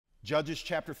Judges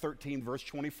chapter 13, verse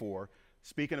 24,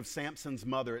 speaking of Samson's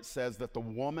mother, it says that the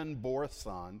woman bore a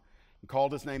son and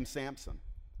called his name Samson.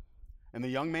 And the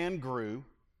young man grew,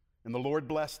 and the Lord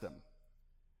blessed him.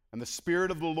 And the Spirit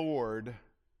of the Lord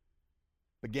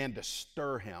began to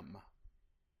stir him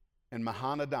in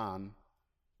Mahaneh-dan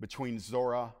between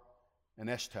Zorah and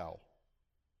Eshtaol.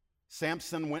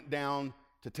 Samson went down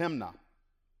to Timnah,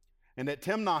 and at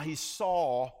Timnah he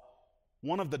saw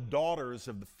one of the daughters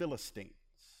of the Philistines.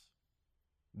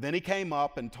 Then he came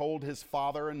up and told his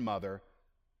father and mother,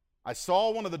 I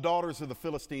saw one of the daughters of the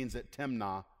Philistines at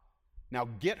Timnah. Now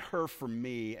get her for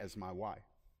me as my wife.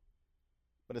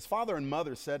 But his father and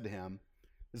mother said to him,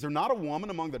 Is there not a woman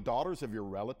among the daughters of your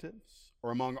relatives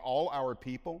or among all our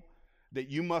people that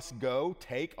you must go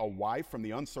take a wife from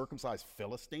the uncircumcised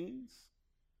Philistines?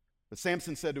 But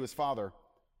Samson said to his father,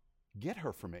 Get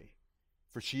her for me,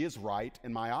 for she is right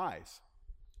in my eyes.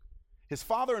 His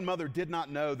father and mother did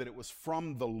not know that it was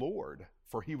from the Lord,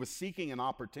 for he was seeking an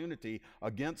opportunity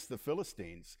against the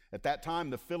Philistines. At that time,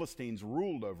 the Philistines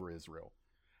ruled over Israel.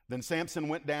 Then Samson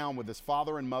went down with his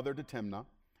father and mother to Timnah,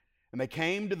 and they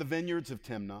came to the vineyards of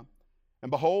Timnah,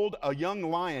 and behold, a young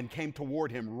lion came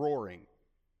toward him roaring.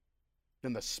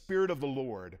 Then the Spirit of the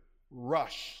Lord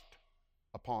rushed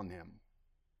upon him.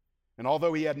 And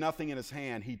although he had nothing in his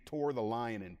hand, he tore the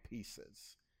lion in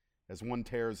pieces, as one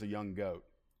tears a young goat.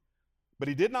 But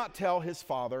he did not tell his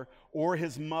father or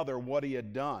his mother what he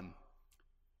had done.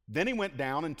 Then he went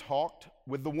down and talked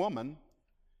with the woman,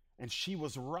 and she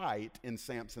was right in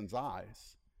Samson's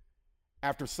eyes.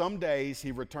 After some days,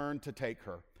 he returned to take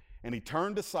her, and he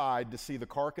turned aside to see the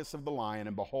carcass of the lion,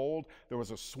 and behold, there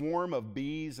was a swarm of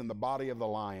bees in the body of the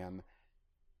lion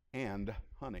and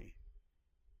honey.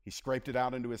 He scraped it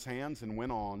out into his hands and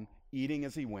went on, eating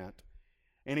as he went.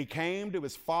 And he came to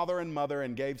his father and mother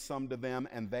and gave some to them,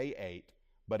 and they ate.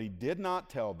 But he did not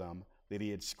tell them that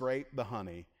he had scraped the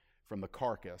honey from the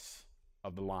carcass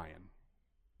of the lion.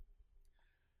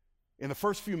 In the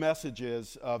first few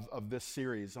messages of this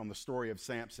series on the story of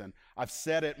Samson, I've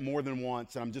said it more than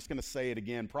once, and I'm just going to say it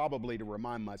again, probably to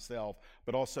remind myself,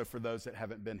 but also for those that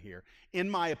haven't been here. In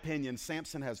my opinion,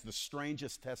 Samson has the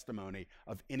strangest testimony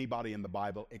of anybody in the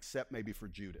Bible, except maybe for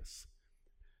Judas.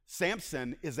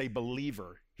 Samson is a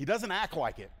believer. He doesn't act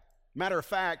like it. Matter of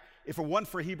fact, if it weren't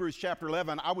for Hebrews chapter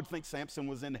 11, I would think Samson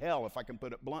was in hell, if I can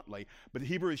put it bluntly. But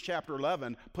Hebrews chapter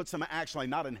 11 puts him actually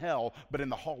not in hell, but in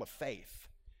the hall of faith.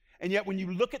 And yet when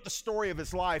you look at the story of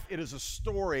his life, it is a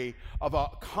story of a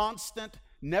constant,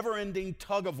 never-ending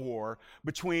tug of war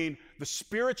between the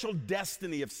spiritual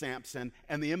destiny of Samson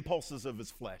and the impulses of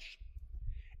his flesh.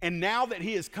 And now that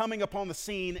he is coming upon the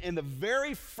scene, in the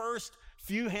very first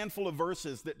few handful of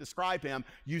verses that describe him,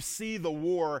 you see the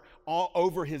war all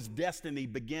over his destiny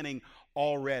beginning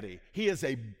already. He is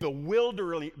a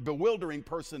bewildering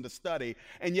person to study.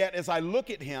 And yet, as I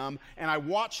look at him and I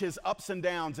watch his ups and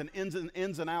downs and ins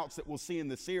and outs that we'll see in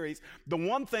the series, the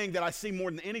one thing that I see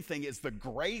more than anything is the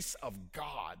grace of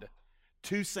God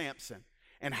to Samson,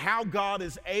 and how God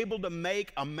is able to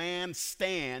make a man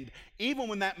stand even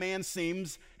when that man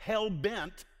seems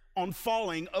hell-bent on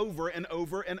falling over and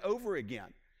over and over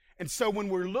again. And so when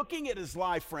we're looking at his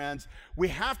life, friends, we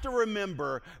have to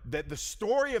remember that the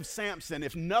story of Samson,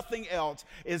 if nothing else,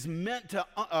 is meant to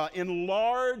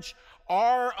enlarge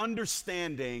our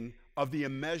understanding of the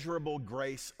immeasurable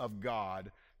grace of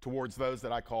God towards those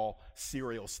that I call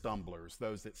serial stumblers,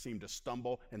 those that seem to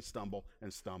stumble and stumble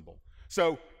and stumble.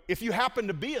 So if you happen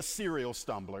to be a serial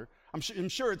stumbler, I'm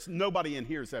sure it's nobody in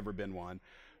here has ever been one,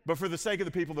 but for the sake of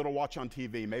the people that'll watch on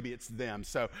TV, maybe it's them.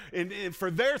 So and for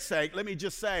their sake, let me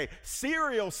just say,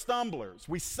 serial stumblers,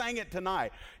 we sang it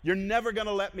tonight. You're never going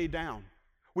to let me down.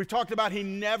 We've talked about he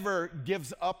never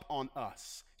gives up on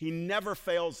us. He never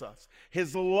fails us.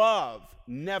 His love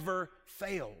never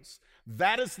fails.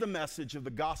 That is the message of the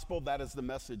gospel. That is the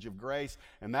message of grace.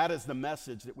 And that is the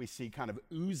message that we see kind of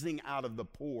oozing out of the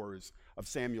pores of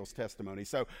Samuel's testimony.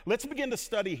 So let's begin to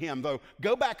study him, though.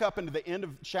 Go back up into the end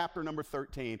of chapter number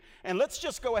 13. And let's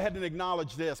just go ahead and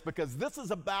acknowledge this, because this is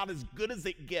about as good as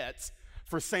it gets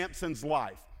for Samson's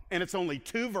life. And it's only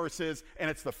 2 verses,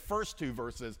 and it's the first 2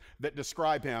 verses that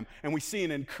describe him. And we see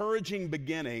an encouraging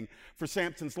beginning for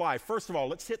Samson's life. First of all,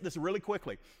 let's hit this really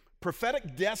quickly.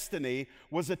 Prophetic destiny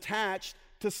was attached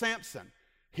to Samson.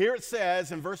 Here it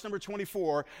says in verse number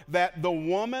 24 that the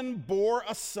woman bore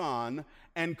a son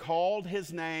and called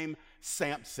his name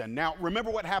Samson. Now,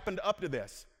 remember what happened up to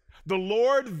this. The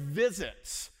Lord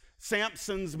visits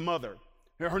Samson's mother.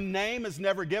 Her name is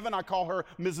never given. I call her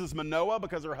Mrs. Manoah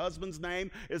because her husband's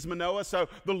name is Manoah. So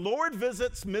the Lord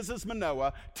visits Mrs.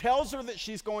 Manoah, tells her that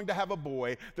she's going to have a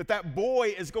boy, that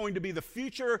boy is going to be the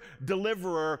future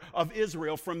deliverer of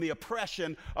Israel from the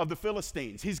oppression of the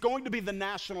Philistines. He's going to be the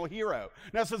national hero.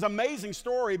 Now, this is an amazing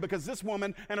story because this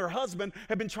woman and her husband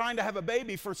have been trying to have a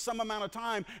baby for some amount of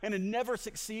time and had never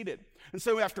succeeded. And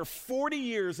so after 40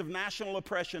 years of national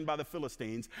oppression by the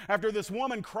Philistines, after this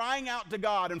woman crying out to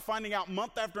God and finding out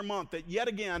month after month that yet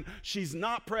again she's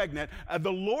not pregnant,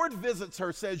 the Lord visits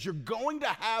her, says, you're going to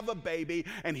have a baby,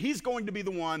 and he's going to be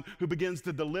the one who begins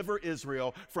to deliver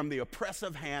Israel from the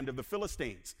oppressive hand of the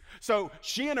Philistines. So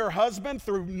she and her husband,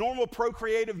 through normal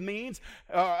procreative means,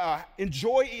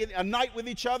 enjoy a night with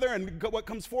each other, and what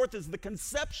comes forth is the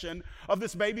conception of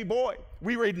this baby boy.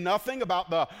 We read nothing about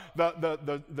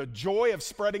the joy of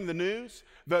spreading the news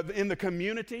in the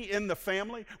community, in the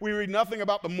family. We read nothing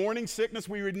about the morning sickness.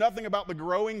 We read nothing about the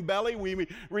growing belly. We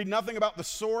read nothing about the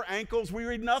sore ankles. We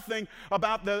read nothing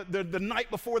about the night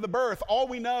before the birth. All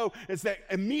we know is that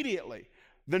immediately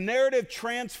the narrative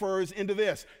transfers into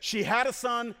this. She had a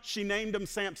son. She named him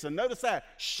Samson. Notice that.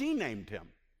 She named him.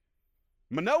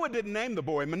 Manoah didn't name the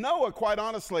boy. Manoah, quite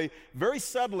honestly, very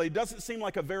subtly, doesn't seem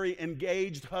like a very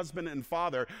engaged husband and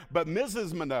father, but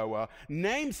Mrs. Manoah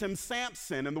names him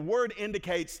Samson, and the word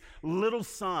indicates little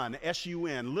sun,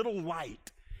 S-U-N, little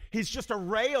light. He's just a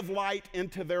ray of light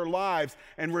into their lives.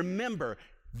 And remember,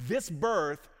 this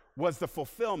birth was the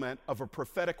fulfillment of a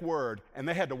prophetic word, and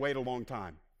they had to wait a long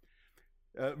time.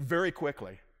 Very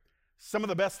quickly. Some of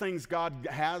the best things God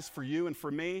has for you and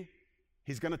for me,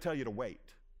 he's going to tell you to wait.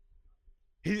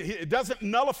 It doesn't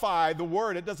nullify the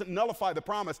word, it doesn't nullify the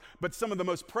promise, but some of the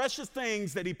most precious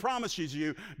things that he promises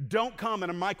you don't come in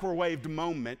a microwaved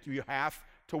moment. You have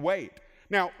to wait.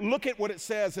 Now, look at what it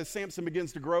says as Samson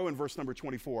begins to grow in verse number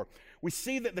 24. We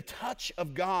see that the touch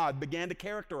of God began to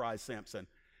characterize Samson.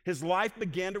 His life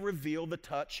began to reveal the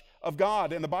touch of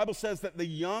God. And the Bible says that the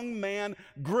young man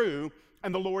grew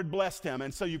and the Lord blessed him.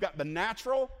 And so you've got the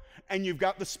natural and you've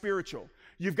got the spiritual.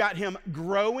 You've got him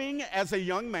growing as a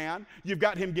young man. You've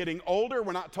got him getting older.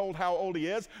 We're not told how old he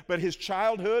is, but his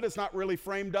childhood is not really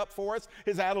framed up for us.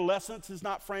 His adolescence is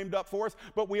not framed up for us,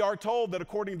 but we are told that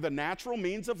according to the natural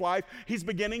means of life, he's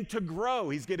beginning to grow.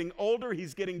 He's getting older.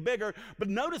 He's getting bigger. But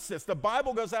notice this, the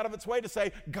Bible goes out of its way to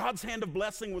say God's hand of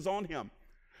blessing was on him.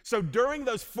 So during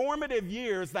those formative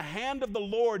years, the hand of the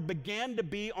Lord began to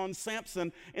be on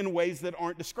Samson in ways that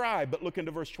aren't described. But look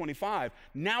into verse 25.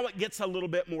 Now it gets a little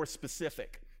bit more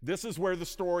specific. This is where the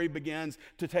story begins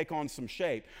to take on some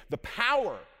shape. The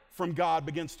power from God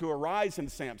begins to arise in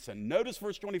Samson. Notice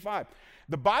verse 25.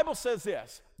 The Bible says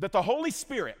this, that the Holy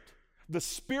Spirit, the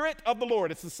Spirit of the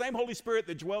Lord, it's the same Holy Spirit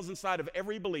that dwells inside of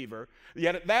every believer,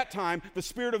 yet at that time, the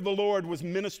Spirit of the Lord was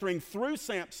ministering through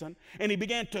Samson, and he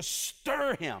began to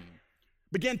stir him,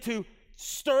 began to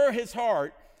stir his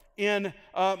heart in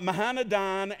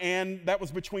Mahanadan, and that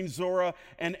was between Zorah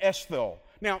and Eshthol.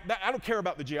 Now, I don't care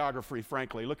about the geography,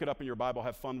 frankly. Look it up in your Bible,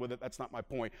 have fun with it. That's not my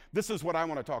point. This is what I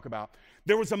want to talk about.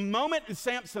 There was a moment in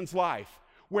Samson's life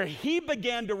where he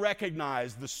began to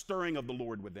recognize the stirring of the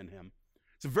Lord within him.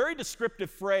 It's a very descriptive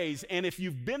phrase, and if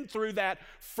you've been through that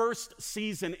first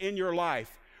season in your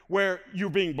life where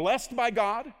you're being blessed by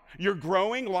God, you're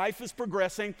growing, life is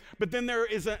progressing, but then there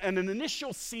is an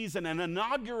initial season, an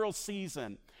inaugural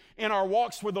season in our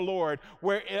walks with the Lord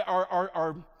where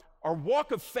our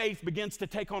walk of faith begins to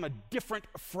take on a different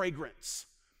fragrance,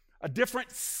 a different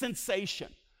sensation,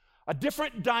 a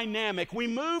different dynamic. We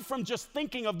move from just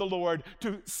thinking of the Lord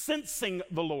to sensing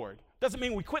the Lord. Doesn't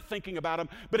mean we quit thinking about him,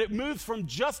 but it moves from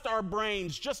just our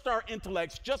brains, just our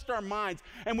intellects, just our minds,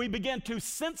 and we begin to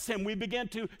sense him. We begin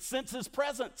to sense his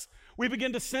presence. We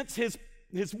begin to sense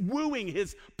his wooing,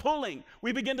 his pulling.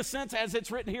 We begin to sense, as it's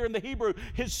written here in the Hebrew,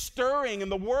 his stirring.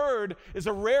 And the word is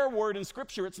a rare word in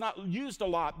Scripture. It's not used a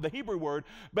lot, the Hebrew word,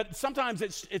 but sometimes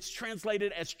it's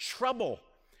translated as trouble.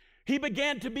 He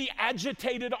began to be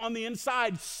agitated on the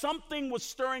inside. Something was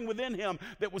stirring within him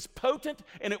that was potent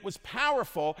and it was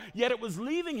powerful, yet it was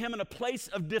leaving him in a place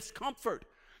of discomfort.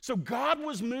 So God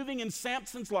was moving in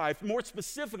Samson's life. More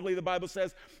specifically, the Bible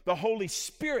says the Holy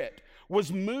Spirit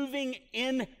was moving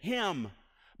in him,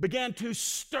 began to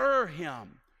stir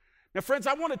him. Now, friends,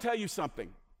 I want to tell you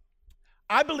something.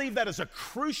 I believe that is a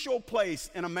crucial place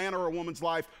in a man or a woman's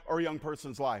life or a young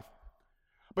person's life.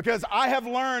 Because I have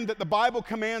learned that the Bible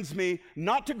commands me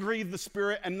not to grieve the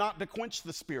Spirit and not to quench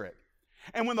the Spirit.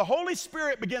 And when the Holy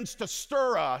Spirit begins to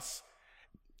stir us,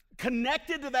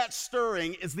 connected to that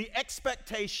stirring is the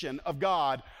expectation of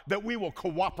God that we will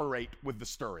cooperate with the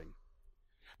stirring.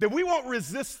 That we won't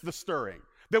resist the stirring.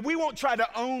 That we won't try to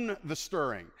own the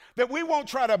stirring. That we won't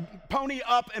try to pony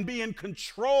up and be in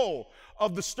control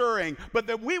of the stirring, but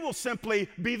that we will simply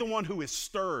be the one who is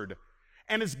stirred.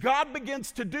 And as God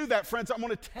begins to do that, friends, I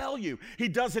want to tell you, he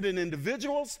does it in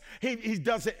individuals, he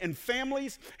does it in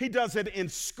families, he does it in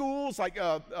schools like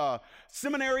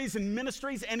seminaries and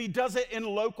ministries, and he does it in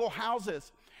local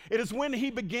houses. It is when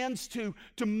he begins to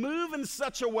move in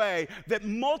such a way that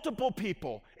multiple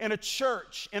people in a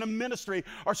church, in a ministry,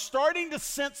 are starting to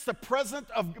sense the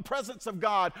presence of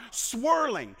God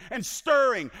swirling and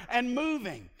stirring and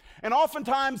moving. And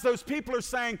oftentimes those people are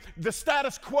saying, the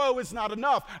status quo is not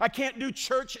enough. I can't do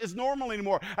church as normal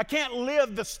anymore. I can't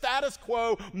live the status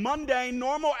quo, mundane,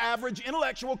 normal, average,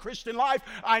 intellectual Christian life.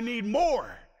 I need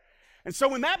more. And so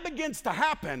when that begins to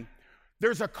happen,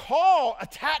 there's a call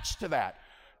attached to that.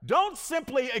 Don't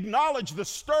simply acknowledge the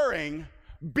stirring,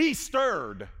 be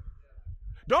stirred.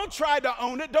 Don't try to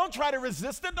own it. Don't try to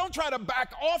resist it. Don't try to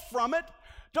back off from it.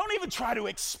 Don't even try to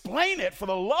explain it. For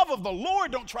the love of the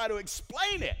Lord, don't try to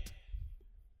explain it.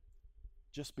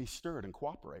 Just be stirred and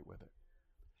cooperate with it.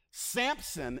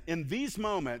 Samson, in these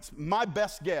moments, my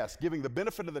best guess, giving the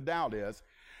benefit of the doubt is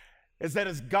that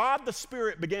as God the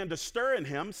Spirit began to stir in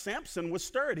him, Samson was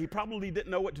stirred. He probably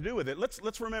didn't know what to do with it.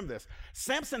 Let's remember this.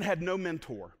 Samson had no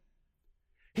mentor.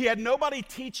 He had nobody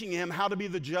teaching him how to be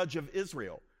the judge of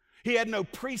Israel. He had no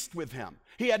priest with him.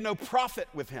 He had no prophet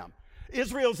with him.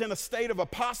 Israel's in a state of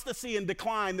apostasy and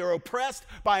decline. They're oppressed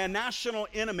by a national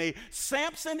enemy.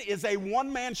 Samson is a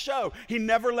one-man show. He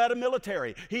never led a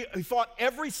military. He fought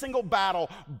every single battle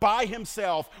by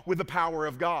himself with the power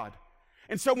of God.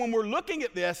 And so when we're looking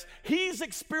at this, he's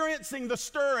experiencing the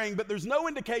stirring, but there's no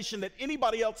indication that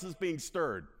anybody else is being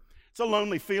stirred. It's a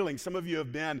lonely feeling. Some of you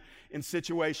have been in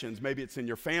situations. Maybe it's in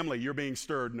your family, you're being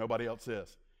stirred, nobody else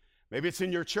is. Maybe it's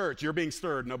in your church, you're being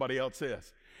stirred, nobody else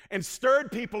is. And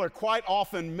stirred people are quite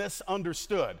often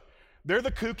misunderstood. They're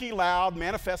the kooky, loud,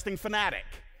 manifesting fanatic.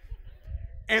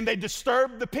 And they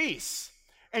disturb the peace.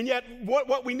 And yet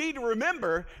what we need to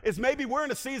remember is maybe we're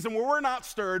in a season where we're not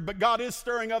stirred, but God is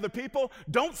stirring other people.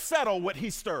 Don't settle what he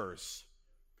stirs.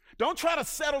 Don't try to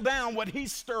settle down what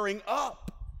he's stirring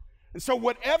up. And so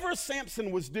whatever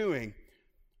Samson was doing,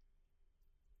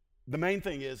 the main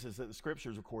thing is that the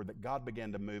scriptures record that God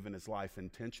began to move in his life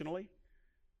intentionally,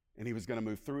 and he was going to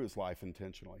move through his life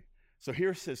intentionally. So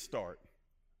here's his start.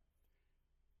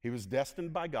 He was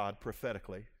destined by God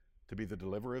prophetically to be the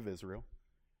deliverer of Israel.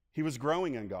 He was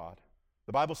growing in God.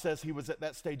 The Bible says he was at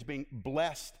that stage being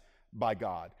blessed by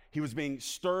God. He was being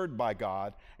stirred by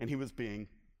God, and he was being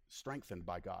strengthened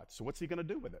by God. So what's he going to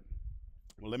do with it?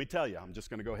 Well, let me tell you, I'm just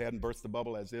going to go ahead and burst the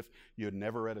bubble as if you had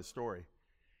never read his story.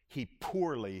 He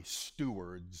poorly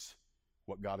stewards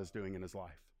what God is doing in his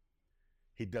life.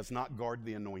 He does not guard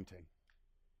the anointing.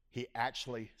 He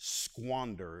actually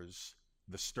squanders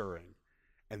the stirring.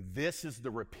 And this is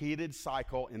the repeated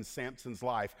cycle in Samson's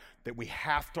life that we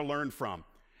have to learn from.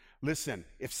 Listen,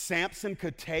 if Samson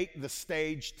could take the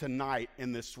stage tonight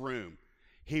in this room,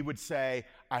 he would say,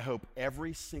 I hope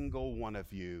every single one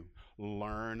of you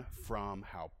learn from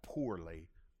how poorly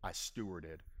I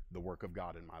stewarded the work of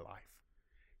God in my life.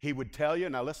 He would tell you,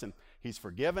 now listen, he's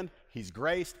forgiven, he's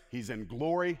graced, he's in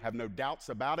glory, have no doubts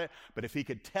about it. But if he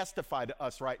could testify to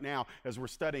us right now as we're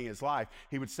studying his life,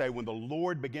 he would say, when the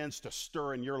Lord begins to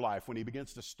stir in your life, when he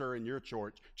begins to stir in your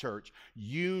church,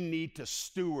 you need to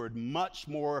steward much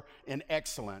more in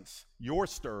excellence your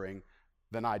stirring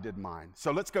than I did mine. So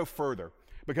let's go further,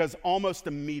 because almost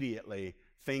immediately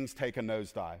things take a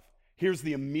nosedive. Here's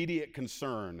the immediate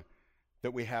concern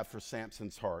that we have for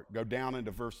Samson's heart. Go down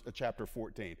into chapter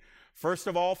 14. First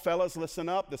of all, fellas, listen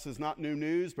up. This is not new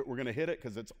news, but we're going to hit it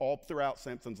because it's all throughout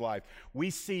Samson's life.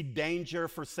 We see danger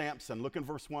for Samson. Look in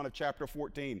verse 1 of chapter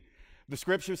 14. The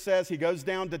scripture says he goes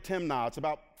down to Timnah. It's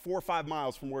about 4 or 5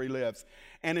 miles from where he lives.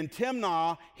 And in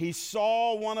Timnah, he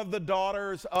saw one of the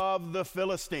daughters of the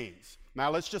Philistines. Now,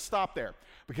 let's just stop there,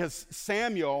 because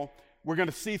Samuel, we're going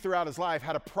to see throughout his life,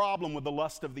 had a problem with the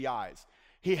lust of the eyes.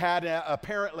 He had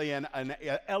apparently an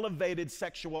elevated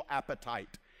sexual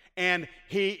appetite, and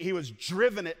he was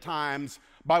driven at times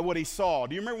by what he saw.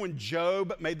 Do you remember when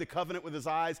Job made the covenant with his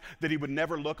eyes that he would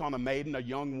never look on a maiden, a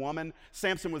young woman?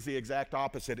 Samson was the exact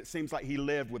opposite. It seems like he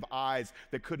lived with eyes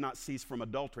that could not cease from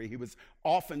adultery. He was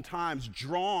oftentimes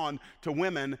drawn to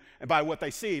women by what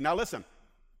they see. Now listen,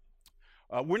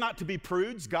 we're not to be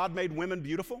prudes. God made women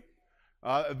beautiful.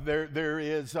 There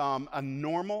is a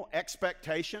normal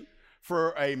expectation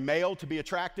for a male to be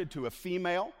attracted to a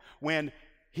female. When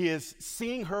he is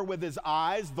seeing her with his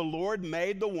eyes, the Lord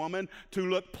made the woman to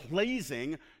look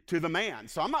pleasing to the man.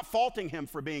 So I'm not faulting him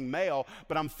for being male,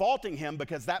 but I'm faulting him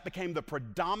because that became the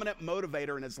predominant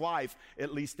motivator in his life,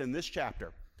 at least in this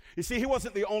chapter. You see, he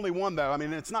wasn't the only one, though. I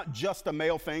mean, it's not just a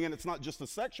male thing, and it's not just a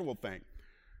sexual thing.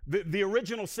 The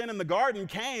original sin in the garden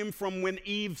came from when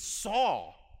Eve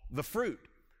saw the fruit.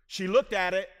 She looked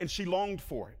at it, and she longed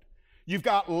for it. You've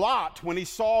got Lot, when he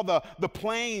saw the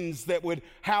plains that would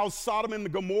house Sodom and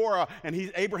Gomorrah,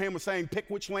 and Abraham was saying, pick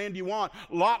which land you want.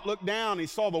 Lot looked down, he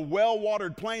saw the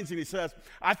well-watered plains, and he says,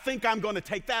 I think I'm going to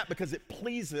take that because it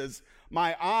pleases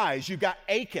my eyes. You've got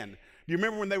Achan. You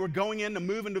remember when they were going in to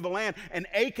move into the land, and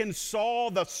Achan saw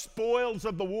the spoils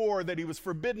of the war that he was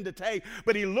forbidden to take,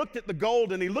 but he looked at the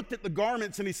gold and he looked at the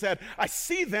garments and he said, I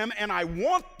see them and I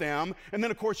want them. And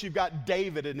then, of course, you've got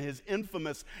David and his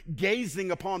infamous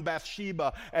gazing upon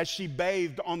Bathsheba as she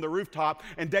bathed on the rooftop,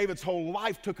 and David's whole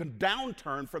life took a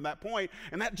downturn from that point.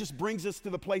 And that just brings us to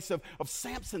the place of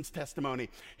Samson's testimony.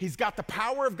 He's got the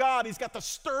power of God, he's got the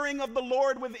stirring of the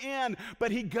Lord within,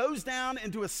 but he goes down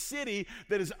into a city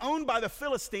that is owned by the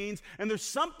Philistines, and there's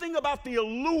something about the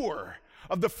allure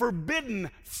of the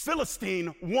forbidden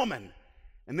Philistine woman.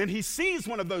 And then he sees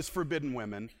one of those forbidden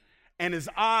women, and his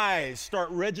eyes start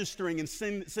registering and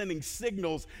sending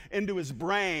signals into his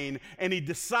brain, and he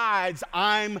decides,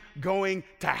 I'm going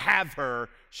to have her.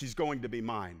 She's going to be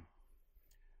mine.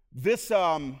 This,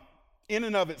 in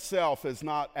and of itself, is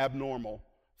not abnormal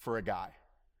for a guy.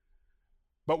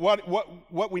 But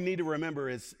what we need to remember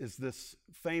is this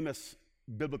famous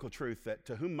biblical truth that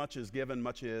to whom much is given,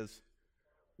 much is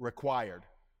required.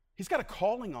 He's got a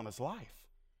calling on his life.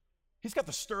 He's got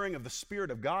the stirring of the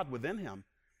Spirit of God within him.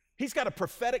 He's got a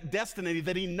prophetic destiny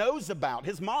that he knows about.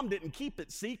 His mom didn't keep it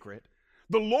secret.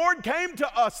 The Lord came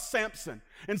to us, Samson,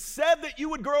 and said that you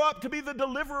would grow up to be the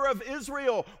deliverer of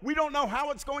Israel. We don't know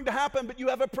how it's going to happen, but you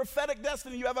have a prophetic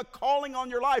destiny. You have a calling on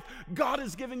your life. God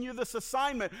has given you this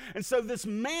assignment. And so this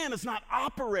man is not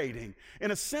operating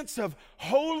in a sense of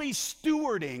holy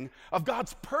stewarding of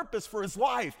God's purpose for his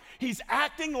life. He's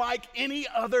acting like any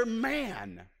other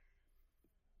man.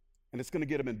 And it's going to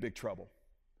get him in big trouble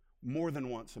more than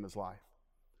once in his life.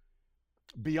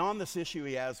 Beyond this issue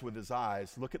he has with his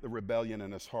eyes, look at the rebellion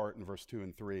in his heart in verse 2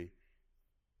 and 3.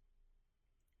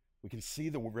 We can see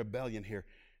the rebellion here.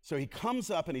 So he comes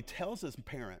up and he tells his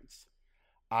parents,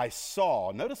 I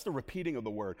saw, notice the repeating of the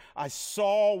word, I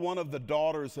saw one of the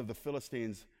daughters of the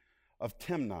Philistines of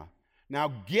Timnah.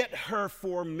 Now get her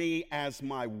for me as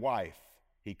my wife,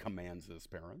 he commands his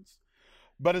parents.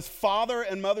 But his father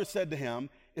and mother said to him,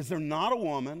 is there not a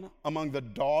woman among the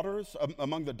daughters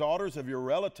of your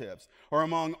relatives or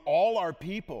among all our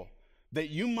people that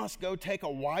you must go take a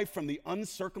wife from the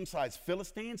uncircumcised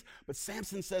Philistines? But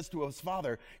Samson says to his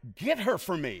father, get her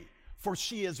for me, for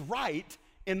she is right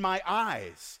in my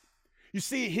eyes. You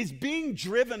see, he's being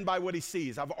driven by what he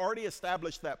sees. I've already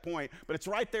established that point, but it's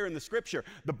right there in the scripture.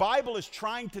 The Bible is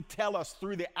trying to tell us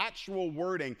through the actual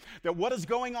wording that what is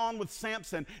going on with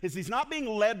Samson is he's not being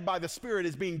led by the Spirit,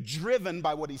 he's being driven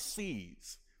by what he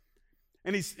sees.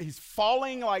 And he's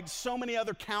falling like so many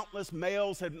other countless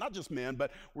males have, not just men,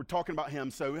 but we're talking about him.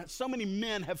 So many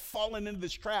men have fallen into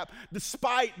this trap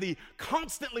despite the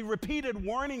constantly repeated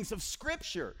warnings of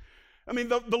Scripture. I mean,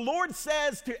 the Lord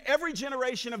says to every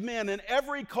generation of men in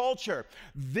every culture,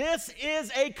 this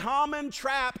is a common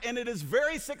trap, and it is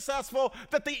very successful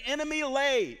that the enemy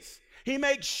lays. He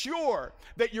makes sure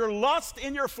that your lust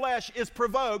in your flesh is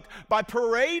provoked by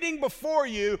parading before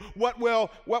you what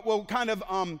will kind of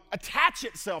attach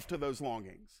itself to those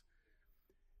longings.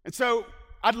 And so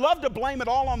I'd love to blame it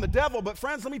all on the devil, but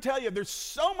friends, let me tell you, there's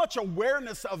so much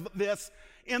awareness of this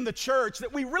in the church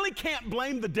that we really can't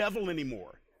blame the devil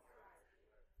anymore.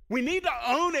 We need to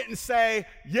own it and say,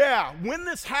 yeah, when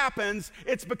this happens,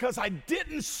 it's because I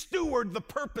didn't steward the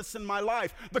purpose in my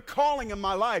life, the calling in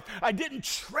my life. I didn't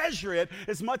treasure it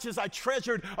as much as I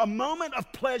treasured a moment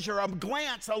of pleasure, a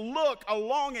glance, a look, a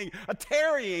longing, a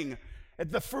tarrying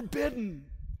at the forbidden.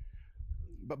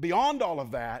 But beyond all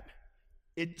of that,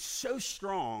 it's so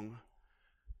strong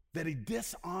that he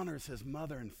dishonors his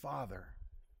mother and father.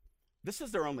 This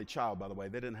is their only child, by the way.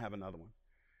 They didn't have another one.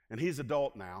 And he's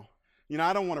adult now. You know,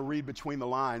 I don't want to read between the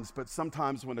lines, but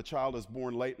sometimes when a child is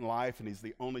born late in life and he's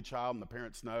the only child and the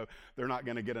parents know they're not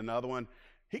going to get another one,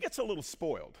 he gets a little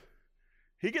spoiled.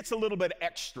 He gets a little bit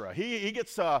extra. He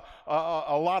gets a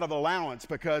lot of allowance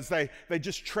because they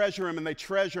just treasure him and they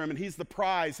treasure him, and he's the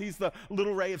prize. He's the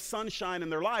little ray of sunshine in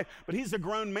their life, but he's a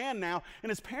grown man now, and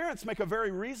his parents make a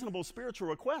very reasonable spiritual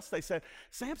request. They said,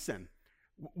 Samson,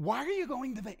 why are you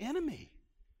going to the enemy?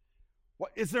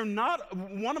 Is there not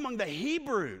one among the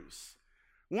Hebrews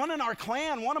one in our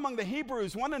clan, one among the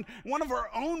Hebrews, one of our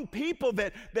own people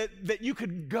that you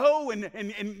could go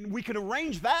and we could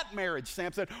arrange that marriage,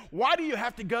 Samson. Why do you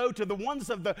have to go to the ones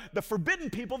of the forbidden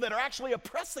people that are actually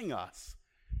oppressing us?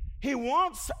 He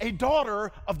wants a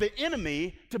daughter of the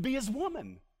enemy to be his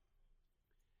woman.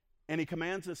 And he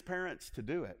commands his parents to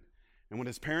do it. And when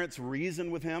his parents reason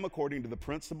with him according to the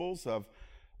principles of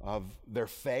their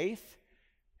faith,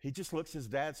 he just looks his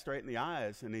dad straight in the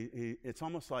eyes, and it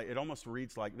almost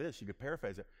reads like this. You could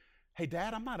paraphrase it. Hey,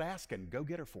 Dad, I'm not asking. Go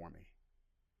get her for me.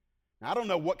 Now, I don't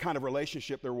know what kind of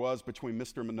relationship there was between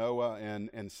Mr. Manoah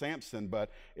and Samson,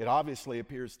 but it obviously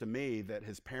appears to me that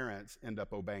his parents end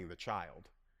up obeying the child.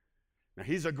 Now,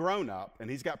 he's a grown-up,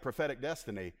 and he's got prophetic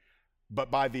destiny,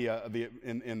 but by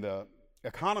in the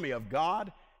economy of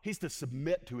God, he's to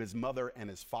submit to his mother and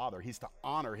his father. He's to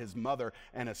honor his mother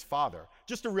and his father.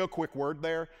 Just a real quick word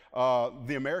there.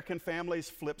 The American families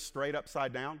flip straight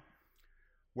upside down,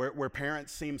 where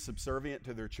parents seem subservient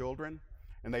to their children,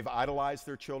 and they've idolized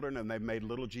their children, and they've made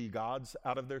little g gods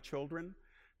out of their children.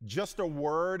 Just a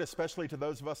word, especially to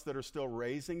those of us that are still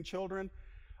raising children.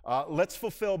 Let's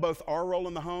fulfill both our role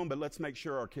in the home, but let's make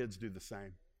sure our kids do the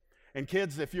same. And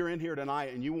kids, if you're in here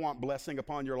tonight and you want blessing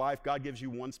upon your life, God gives you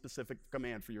one specific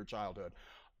command for your childhood.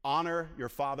 Honor your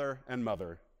father and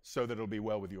mother so that it'll be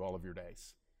well with you all of your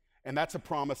days. And that's a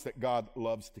promise that God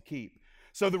loves to keep.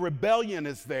 So the rebellion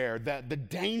is there, that the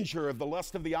danger of the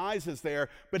lust of the eyes is there,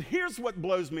 but here's what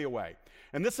blows me away.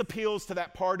 And this appeals to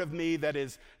that part of me that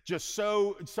is just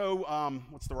so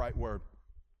what's the right word?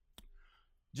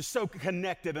 Just so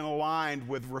connected and aligned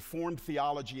with Reformed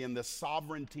theology and the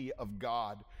sovereignty of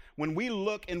God. When we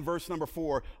look in verse number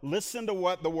 4, listen to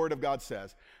what the Word of God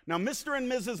says. Now, Mr. and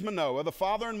Mrs. Manoah, the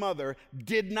father and mother,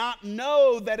 did not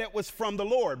know that it was from the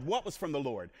Lord. What was from the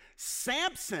Lord?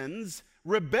 Samson's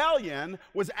rebellion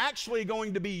was actually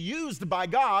going to be used by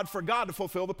God for God to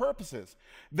fulfill the purposes.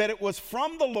 That it was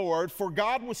from the Lord, for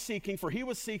he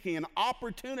was seeking an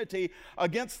opportunity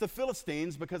against the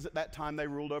Philistines because at that time they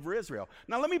ruled over Israel.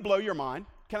 Now, let me blow your mind.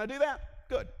 Can I do that?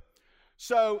 Good.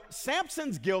 So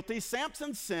Samson's guilty,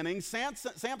 Samson's sinning,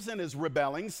 Samson is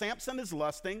rebelling, Samson is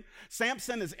lusting,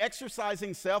 Samson is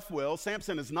exercising self-will,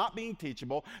 Samson is not being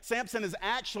teachable, Samson is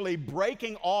actually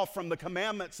breaking off from the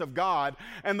commandments of God.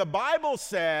 And the Bible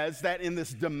says that in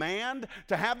this demand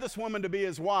to have this woman to be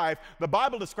his wife, the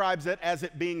Bible describes it as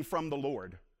it being from the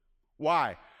Lord.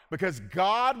 Why? Because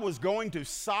God was going to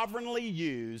sovereignly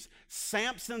use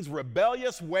Samson's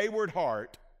rebellious, wayward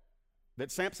heart, that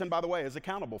Samson, by the way, is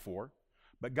accountable for.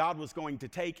 But God was going to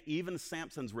take even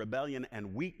Samson's rebellion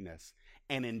and weakness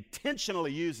and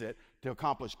intentionally use it to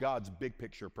accomplish God's big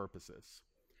picture purposes.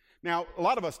 Now, a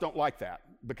lot of us don't like that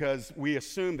because we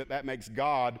assume that makes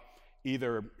God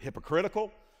either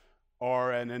hypocritical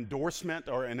or an endorsement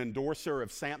or an endorser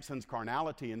of Samson's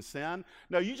carnality and sin.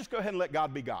 No, you just go ahead and let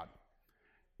God be God.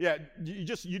 Yeah,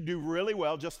 you do really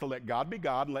well just to let God be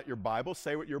God and let your Bible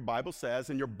say what your Bible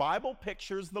says. And your Bible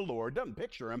pictures the Lord, doesn't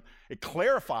picture him. It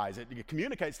clarifies it. It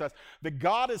communicates to us that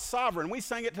God is sovereign. We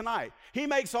sang it tonight. He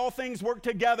makes all things work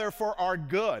together for our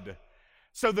good.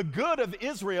 So the good of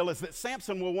Israel is that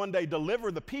Samson will one day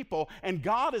deliver the people, and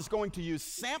God is going to use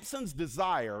Samson's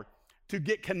desire to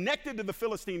get connected to the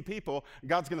Philistine people.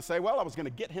 God's going to say, well, I was going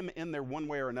to get him in there one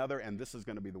way or another, and this is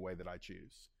going to be the way that I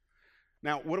choose.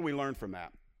 Now, what do we learn from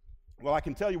that? Well, I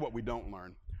can tell you what we don't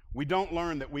learn. We don't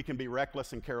learn that we can be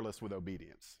reckless and careless with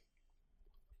obedience.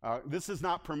 This is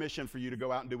not permission for you to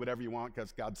go out and do whatever you want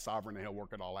because God's sovereign and he'll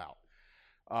work it all out.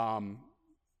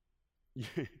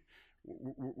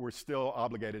 We're still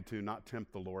obligated to not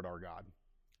tempt the Lord our God.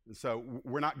 And so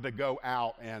we're not to go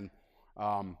out and,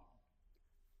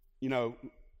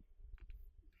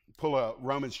 pull a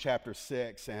Romans chapter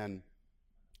 6 and,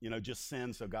 just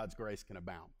sin so God's grace can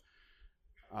abound.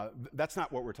 That's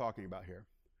not what we're talking about here.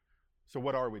 So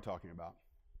what are we talking about?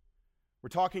 We're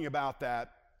talking about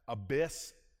that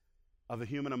abyss of the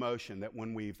human emotion that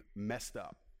when we've messed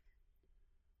up,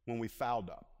 when we've fouled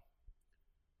up,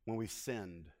 when we've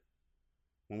sinned,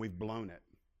 when we've blown it,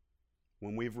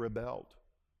 when we've rebelled,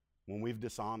 when we've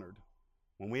dishonored,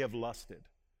 when we have lusted,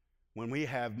 when we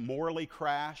have morally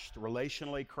crashed,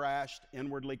 relationally crashed,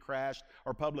 inwardly crashed,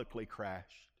 or publicly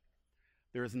crashed.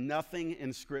 There is nothing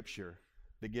in Scripture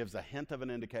that gives a hint of an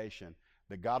indication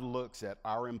that God looks at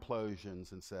our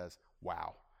implosions and says,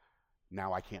 wow,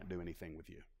 now I can't do anything with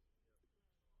you.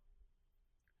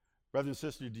 Brothers and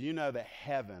sisters, do you know that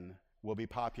heaven will be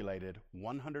populated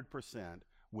 100%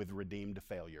 with redeemed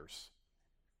failures?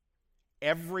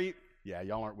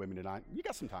 Y'all aren't with me tonight. You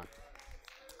got some time.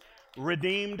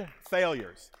 Redeemed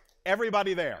failures.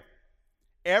 Everybody there.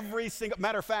 Every single,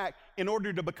 matter of fact, in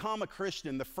order to become a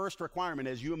Christian, the first requirement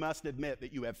is you must admit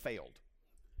that you have failed.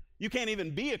 You can't even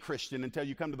be a Christian until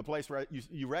you come to the place where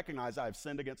you recognize, I have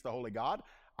sinned against the holy God.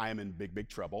 I am in big, big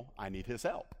trouble. I need his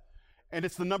help. And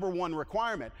it's the number one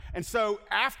requirement. And so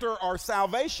after our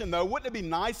salvation, though, wouldn't it be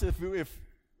nice if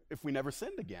we never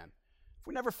sinned again? If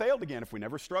we never failed again, if we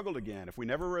never struggled again, if we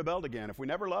never rebelled again, if we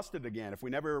never lusted again, if we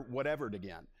never whatevered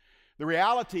again. The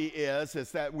reality is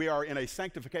that we are in a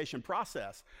sanctification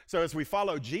process. So as we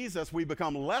follow Jesus, we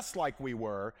become less like we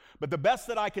were. But the best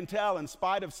that I can tell, in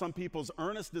spite of some people's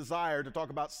earnest desire to talk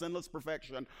about sinless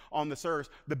perfection on this earth,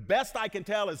 the best I can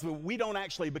tell is that we don't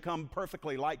actually become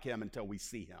perfectly like him until we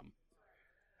see him.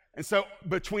 And so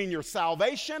between your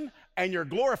salvation and your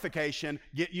glorification,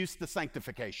 get used to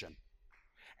sanctification.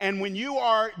 And when you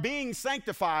are being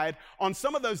sanctified, on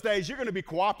some of those days, you're going to be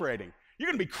cooperating. You're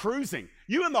going to be cruising.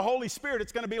 You and the Holy Spirit,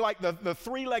 it's going to be like the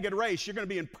three-legged race. You're going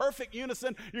to be in perfect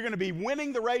unison. You're going to be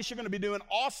winning the race. You're going to be doing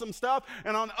awesome stuff.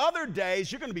 And on other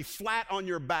days, you're going to be flat on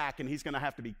your back, and he's going to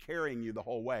have to be carrying you the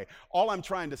whole way. All I'm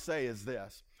trying to say is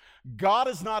this. God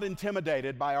is not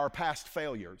intimidated by our past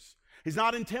failures. He's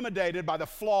not intimidated by the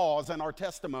flaws in our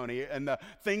testimony and the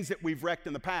things that we've wrecked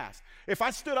in the past. If I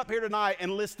stood up here tonight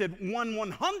and listed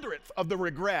 1/100th of the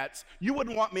regrets, you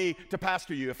wouldn't want me to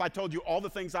pastor you. If I told you all the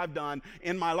things I've done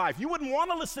in my life, you wouldn't want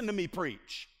to listen to me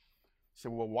preach. You say,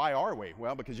 well, why are we?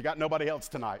 Well, because you got nobody else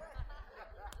tonight.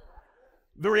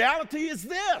 The reality is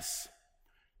this.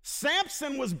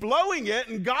 Samson was blowing it,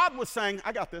 and God was saying,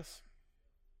 I got this.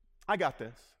 I got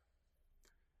this.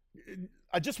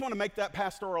 I just want to make that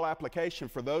pastoral application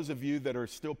for those of you that are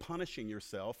still punishing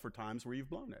yourself for times where you've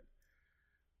blown it.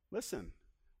 Listen,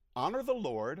 honor the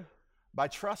Lord by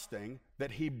trusting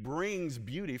that he brings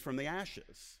beauty from the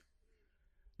ashes,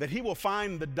 that he will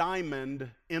find the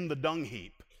diamond in the dung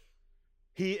heap.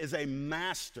 He is a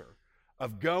master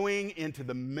of going into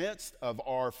the midst of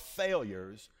our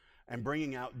failures and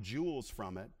bringing out jewels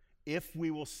from it if we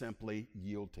will simply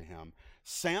yield to him.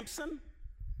 Samson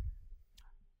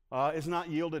is not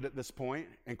yielded at this point,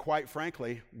 and quite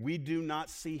frankly, we do not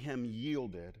see him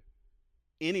yielded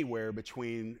anywhere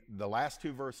between the last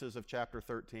two verses of chapter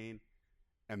 13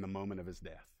 and the moment of his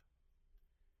death.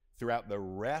 Throughout the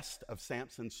rest of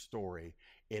Samson's story,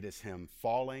 it is him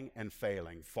falling and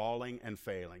failing,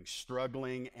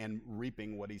 struggling and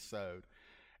reaping what he sowed.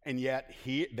 And yet,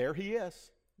 there he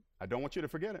is. I don't want you to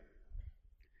forget it.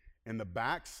 In the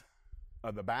back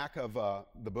of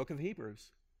the book of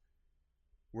Hebrews,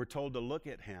 we're told to look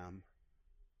at him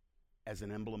as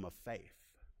an emblem of faith.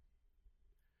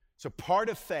 So part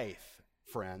of faith,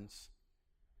 friends,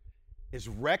 is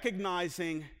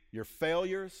recognizing your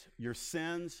failures, your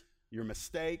sins, your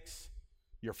mistakes,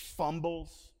 your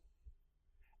fumbles,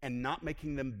 and not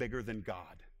making them bigger than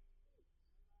God.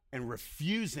 And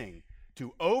refusing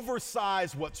to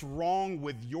oversize what's wrong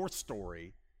with your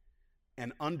story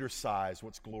and undersize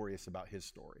what's glorious about his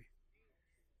story.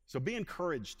 So be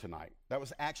encouraged tonight. That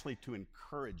was actually to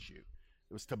encourage you.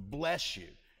 It was to bless you.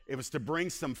 It was to bring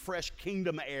some fresh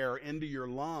kingdom air into your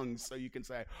lungs so you can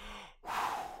say, whew.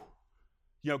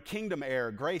 You know, kingdom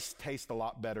air, grace tastes a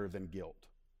lot better than guilt.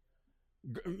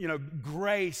 You know,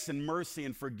 grace and mercy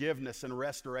and forgiveness and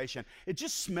restoration, it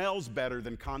just smells better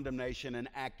than condemnation and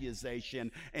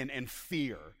accusation and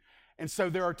fear. And so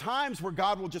there are times where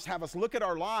God will just have us look at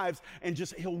our lives and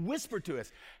he'll whisper to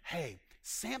us, hey,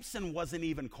 Samson wasn't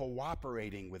even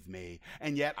cooperating with me,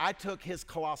 and yet I took his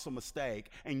colossal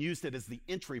mistake and used it as the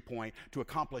entry point to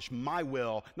accomplish my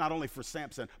will, not only for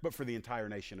Samson, but for the entire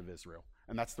nation of Israel.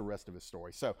 And that's the rest of his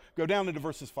story. So go down into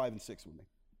verses 5 and 6 with me.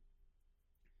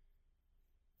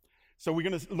 So we're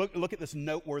going to look at this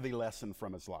noteworthy lesson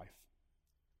from his life.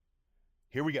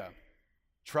 Here we go.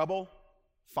 Trouble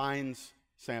finds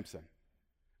Samson.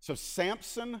 So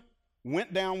Samson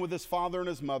went down with his father and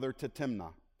his mother to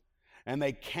Timnah. And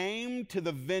they came to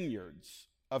the vineyards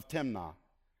of Timnah.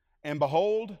 And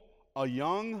behold, a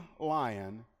young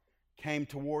lion came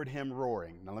toward him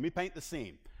roaring. Now let me paint the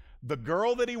scene. The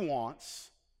girl that he wants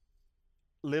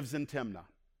lives in Timnah.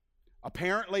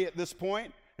 Apparently at this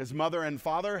point, his mother and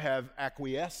father have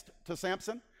acquiesced to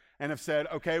Samson and have said,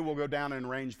 okay, we'll go down and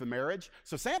arrange the marriage.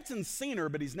 So Samson's seen her,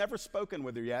 but he's never spoken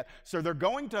with her yet. So they're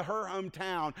going to her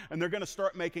hometown, and they're going to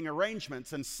start making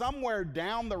arrangements. And somewhere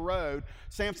down the road,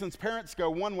 Samson's parents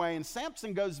go one way, and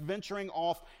Samson goes venturing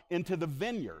off into the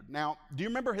vineyard. Now, do you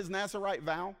remember his Nazirite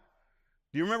vow?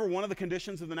 Do you remember one of the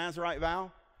conditions of the Nazirite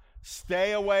vow?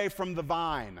 Stay away from the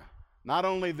vine. Not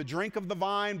only the drink of the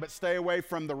vine, but stay away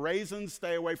from the raisins,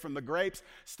 stay away from the grapes,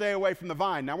 stay away from the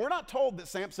vine. Now, we're not told that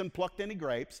Samson plucked any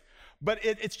grapes, but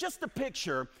it's just a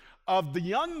picture of the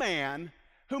young man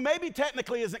who maybe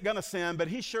technically isn't going to sin, but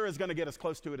he sure is going to get as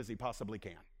close to it as he possibly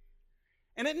can.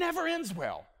 And it never ends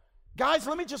well. Guys,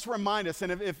 let me just remind us,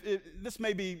 and if this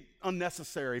may be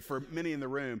unnecessary for many in the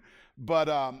room, but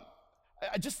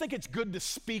I just think it's good to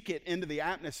speak it into the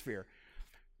atmosphere.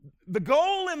 The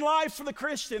goal in life for the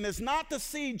Christian is not to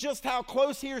see just how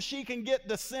close he or she can get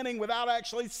to sinning without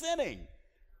actually sinning.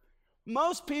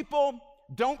 Most people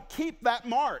don't keep that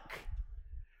mark.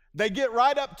 They get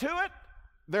right up to it.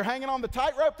 They're hanging on the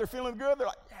tightrope. They're feeling good. They're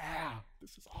like, yeah,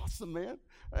 this is awesome, man.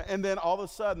 And then all of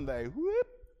a sudden they whoop,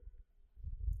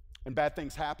 and bad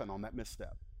things happen on that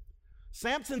misstep.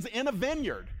 Samson's in a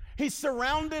vineyard. He's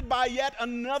surrounded by yet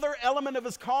another element of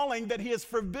his calling that he is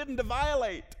forbidden to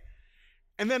violate.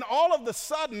 And then all of a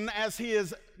sudden, as he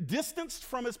is distanced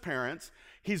from his parents,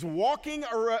 he's walking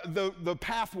around the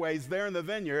pathways there in the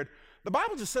vineyard. The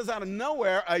Bible just says out of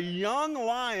nowhere, a young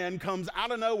lion comes out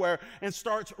of nowhere and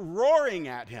starts roaring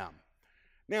at him.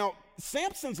 Now,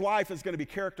 Samson's life is going to be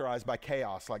characterized by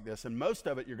chaos like this, and most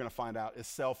of it you're going to find out is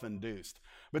self-induced.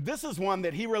 But this is one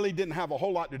that he really didn't have a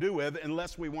whole lot to do with,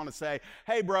 unless we want to say,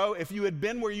 hey, bro, if you had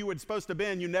been where you were supposed to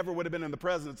been, you never would have been in the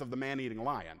presence of the man-eating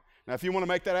lion. Now, if you want to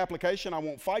make that application, I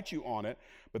won't fight you on it,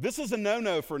 but this is a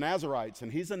no-no for Nazarites,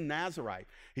 and he's a Nazarite.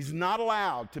 He's not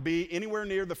allowed to be anywhere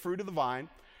near the fruit of the vine.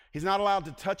 He's not allowed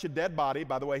to touch a dead body.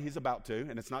 By the way, he's about to,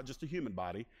 and it's not just a human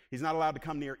body. He's not allowed to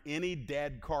come near any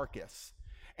dead carcass.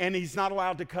 And he's not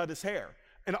allowed to cut his hair.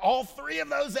 And all three of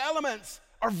those elements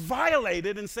are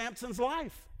violated in Samson's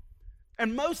life.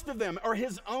 And most of them are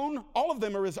his own, all of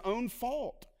them are his own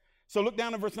fault. So look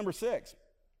down at verse number 6.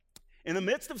 In the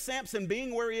midst of Samson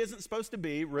being where he isn't supposed to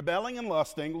be, rebelling and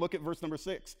lusting, look at verse number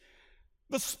 6.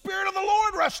 The Spirit of the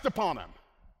Lord rushed upon him.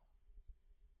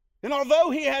 And although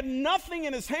he had nothing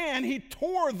in his hand, he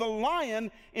tore the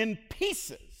lion in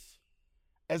pieces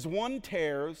as one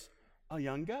tears a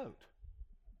young goat.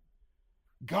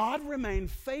 God remained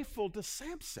faithful to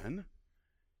Samson,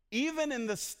 even in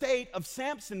the state of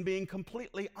Samson being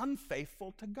completely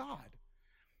unfaithful to God.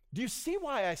 Do you see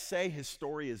why I say his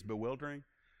story is bewildering?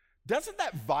 Doesn't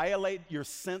that violate your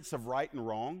sense of right and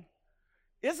wrong?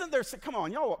 Isn't there, come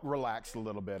on, y'all relax a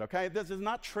little bit, okay? This is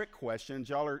not trick questions.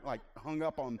 Y'all are like hung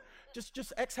up on,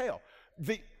 just exhale.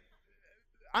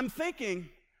 I'm thinking,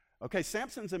 okay,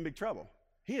 Samson's in big trouble.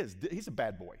 He's a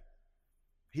bad boy.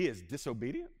 He is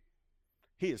disobedient.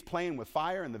 He is playing with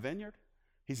fire in the vineyard.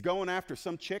 He's going after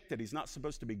some chick that he's not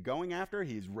supposed to be going after.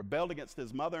 He's rebelled against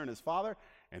his mother and his father.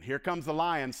 And here comes the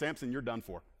lion. Samson, you're done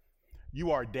for.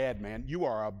 You are dead, man. You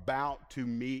are about to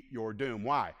meet your doom.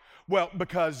 Why? Well,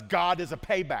 because God is a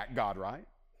payback God, right?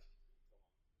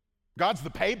 God's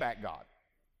the payback God.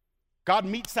 God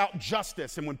metes out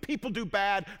justice, and when people do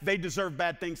bad, they deserve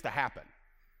bad things to happen.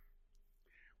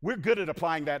 We're good at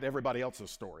applying that to everybody else's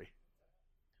story.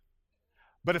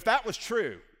 But if that was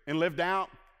true and lived out,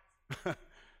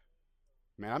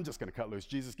 man, I'm just going to cut loose.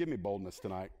 Jesus, give me boldness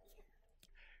tonight.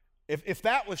 If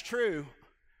that was true,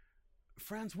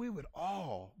 friends, we would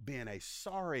all be in a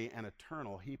sorry and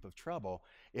eternal heap of trouble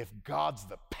if God's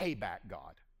the payback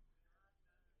God.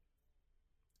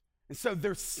 And so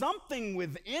there's something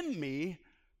within me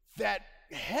that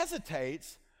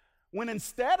hesitates when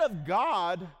instead of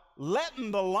God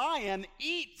letting the lion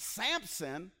eat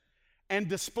Samson and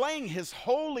displaying his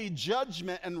holy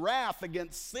judgment and wrath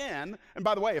against sin, and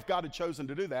by the way, if God had chosen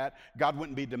to do that, God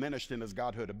wouldn't be diminished in his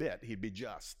godhood a bit. He'd be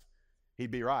just.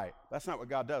 He'd be right. That's not what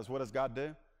God does. What does God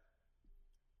do?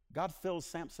 God fills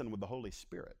Samson with the Holy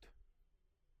Spirit.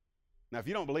 Now, if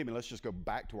you don't believe me, let's just go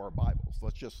back to our Bibles.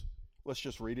 Let's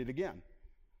just read it again.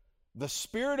 The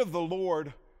Spirit of the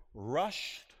Lord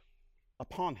rushed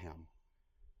upon him.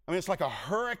 I mean, it's like a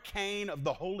hurricane of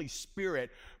the Holy Spirit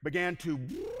began to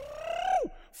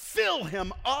fill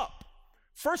him up.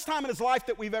 First time in his life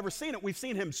that we've ever seen it. We've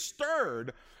seen him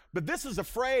stirred, but this is a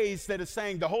phrase that is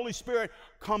saying the Holy Spirit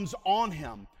comes on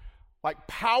him like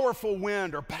powerful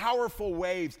wind or powerful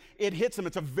waves. It hits him.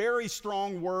 It's a very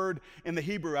strong word in the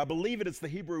Hebrew. I believe it is the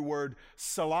Hebrew word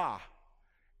salah.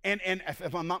 And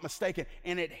if I'm not mistaken,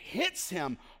 and it hits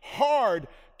him hard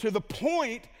to the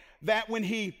point that when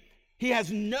he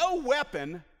has no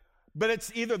weapon, but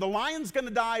it's either the lion's going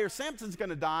to die or Samson's going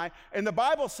to die. And the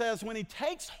Bible says when he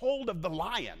takes hold of the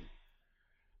lion,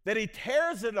 that he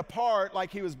tears it apart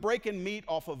like he was breaking meat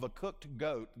off of a cooked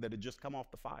goat that had just come off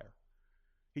the fire.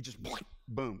 He just,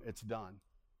 boom, it's done.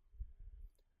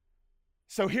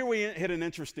 So here we hit an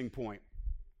interesting point.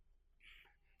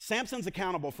 Samson's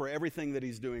accountable for everything that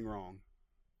he's doing wrong.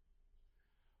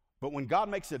 But when God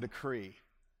makes a decree,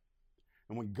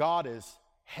 and when God is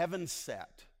heaven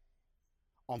set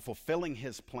on fulfilling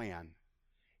his plan,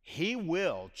 he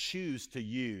will choose to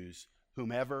use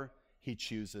whomever he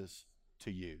chooses to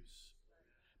use.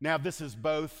 Now, this is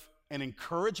both an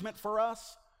encouragement for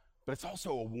us, but it's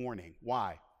also a warning.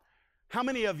 Why? How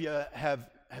many of you have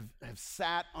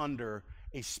sat under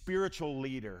a spiritual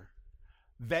leader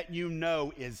that you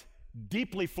know is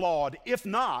deeply flawed, if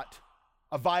not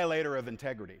a violator of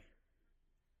integrity?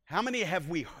 How many have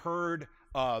we heard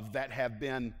of that have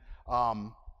been,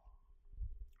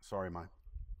 sorry, my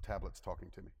tablet's talking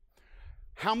to me.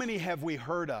 How many have we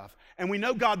heard of? And we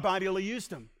know God mightily used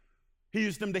them. He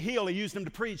used them to heal. He used them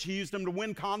to preach. He used them to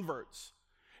win converts.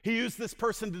 He used this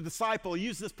person to disciple. He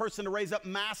used this person to raise up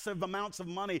massive amounts of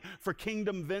money for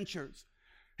kingdom ventures.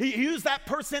 He used that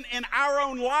person in our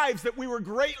own lives that we were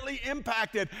greatly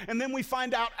impacted. And then we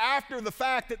find out after the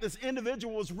fact that this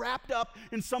individual was wrapped up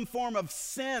in some form of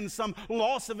sin, some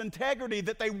loss of integrity,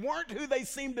 that they weren't who they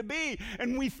seemed to be.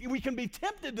 And we can be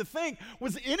tempted to think,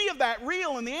 was any of that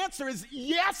real? And the answer is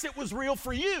yes, it was real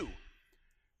for you.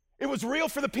 It was real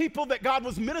for the people that God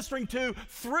was ministering to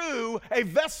through a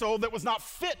vessel that was not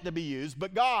fit to be used.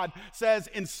 But God says,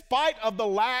 in spite of the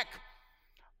lack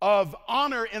of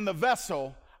honor in the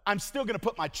vessel, I'm still going to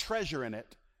put my treasure in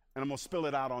it, and I'm going to spill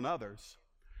it out on others.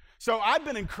 So I've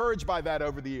been encouraged by that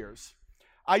over the years.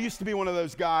 I used to be one of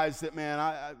those guys that, man,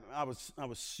 I was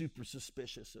super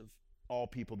suspicious of all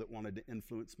people that wanted to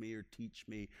influence me or teach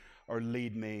me or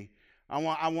lead me.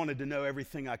 I wanted to know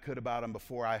everything I could about them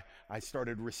before I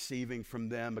started receiving from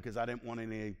them, because I didn't want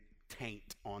any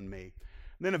taint on me.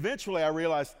 And then eventually I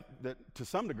realized that to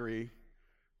some degree,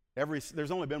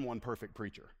 there's only been one perfect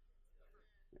preacher,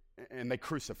 and they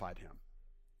crucified him.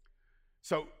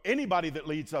 So anybody that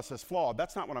leads us is flawed.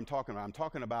 That's not what I'm talking about. I'm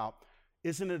talking about,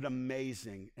 isn't it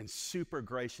amazing and super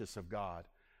gracious of God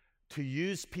to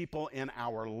use people in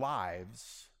our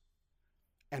lives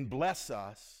and bless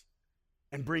us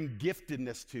and bring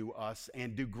giftedness to us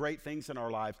and do great things in our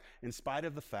lives in spite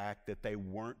of the fact that they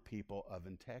weren't people of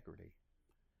integrity.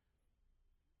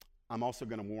 I'm also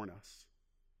going to warn us.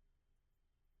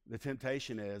 The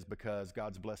temptation is, because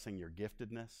God's blessing your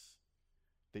giftedness,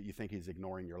 that you think he's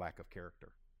ignoring your lack of character.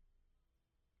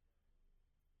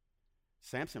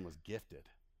 Samson was gifted.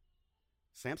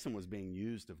 Samson was being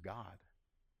used of God.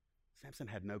 Samson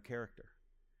had no character.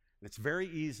 And it's very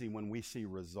easy when we see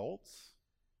results,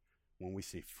 when we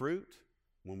see fruit,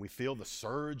 when we feel the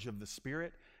surge of the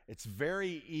Spirit, it's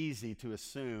very easy to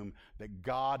assume that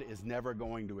God is never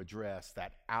going to address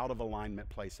that out of alignment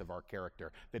place of our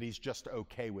character, that he's just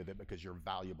okay with it because you're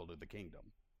valuable to the kingdom.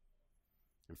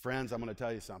 And friends, I'm going to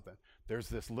tell you something. There's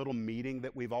this little meeting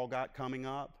that we've all got coming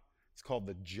up. It's called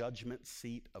the Judgment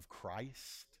Seat of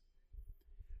Christ,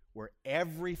 where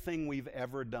everything we've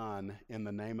ever done in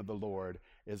the name of the Lord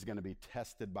is going to be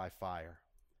tested by fire.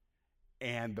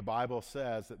 And the Bible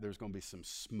says that there's going to be some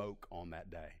smoke on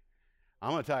that day. I'm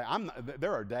going to tell you,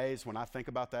 there are days when I think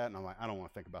about that, and I'm like, I don't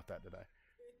want to think about that today.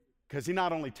 Because he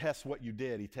not only tests what you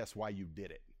did, he tests why you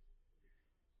did it.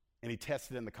 And he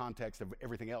tests it in the context of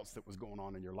everything else that was going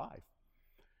on in your life.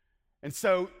 And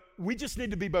so we just need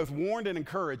to be both warned and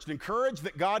encouraged. Encouraged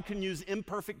that God can use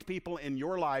imperfect people in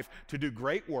your life to do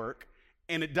great work,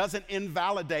 and it doesn't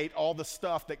invalidate all the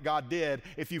stuff that God did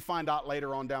if you find out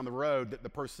later on down the road that the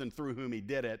person through whom he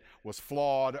did it was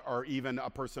flawed or even a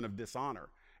person of dishonor.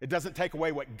 It doesn't take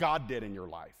away what God did in your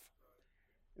life.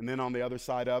 And then on the other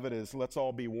side of it is, let's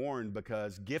all be warned,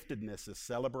 because giftedness is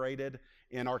celebrated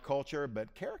in our culture,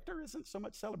 but character isn't so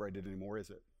much celebrated anymore,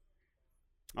 is it?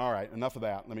 All right, enough of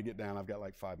that. Let me get down. I've got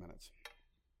like 5 minutes.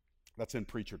 That's in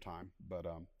preacher time, but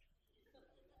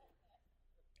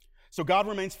so God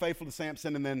remains faithful to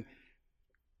Samson, and then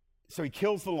so he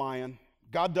kills the lion.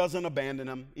 God doesn't abandon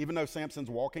him, even though Samson's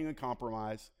walking in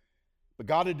compromise. But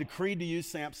God had decreed to use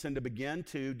Samson to begin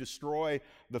to destroy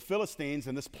the Philistines,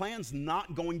 and this plan's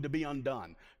not going to be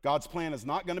undone. God's plan is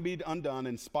not going to be undone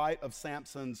in spite of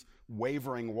Samson's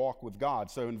wavering walk with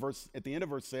God. So at the end of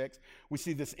verse 6, we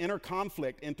see this inner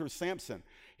conflict enters Samson.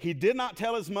 He did not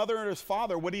tell his mother or his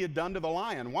father what he had done to the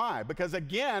lion. Why? Because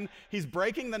again, he's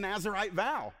breaking the Nazirite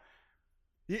vow.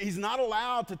 He's not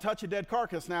allowed to touch a dead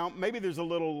carcass. Now, maybe there's a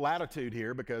little latitude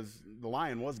here because the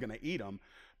lion was going to eat him,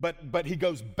 but he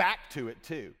goes back to it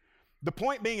too. The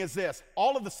point being is this: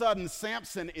 all of a sudden,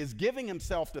 Samson is giving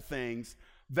himself to things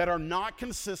that are not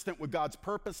consistent with God's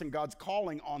purpose and God's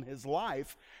calling on his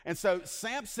life. And so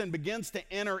Samson begins to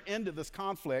enter into this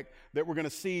conflict that we're going to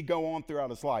see go on throughout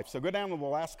his life. So go down to the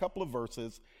last couple of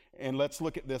verses, and let's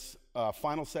look at this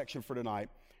final section for tonight,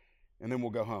 and then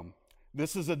we'll go home.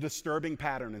 This is a disturbing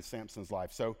pattern in Samson's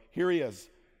life. So here he is.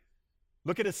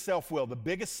 Look at his self-will. The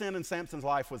biggest sin in Samson's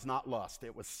life was not lust.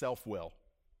 It was self-will.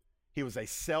 He was a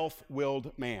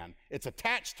self-willed man. It's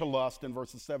attached to lust in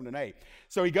verses 7 and 8.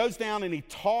 So he goes down and he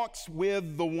talks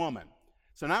with the woman.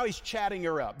 So now he's chatting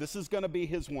her up. This is going to be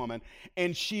his woman.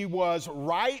 And she was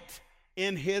right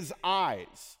in his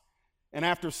eyes. And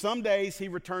after some days, he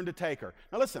returned to take her.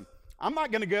 Now listen, I'm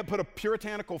not going to put a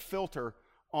puritanical filter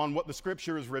on what the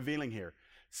scripture is revealing here.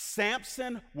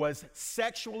 Samson was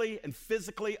sexually and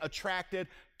physically attracted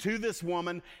to this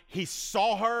woman. He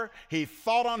saw her, he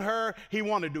thought on her, he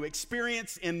wanted to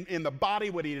experience in the body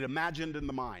what he had imagined in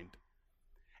the mind.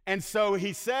 And so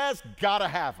he says, gotta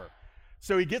have her.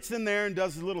 So he gets in there and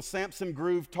does a little Samson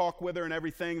groove talk with her and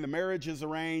everything. The marriage is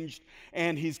arranged,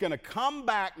 and he's gonna come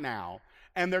back now,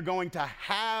 and they're going to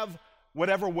have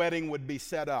whatever wedding would be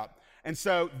set up. And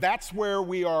so that's where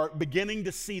we are beginning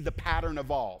to see the pattern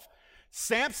evolve.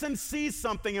 Samson sees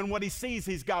something, and what he sees,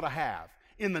 he's got to have.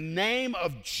 In the name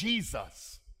of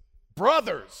Jesus,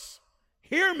 brothers,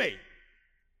 hear me.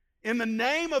 In the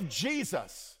name of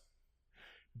Jesus,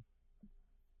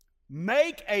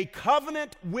 make a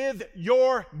covenant with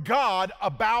your God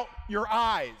about your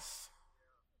eyes.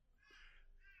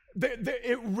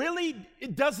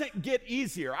 It doesn't get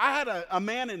easier. I had a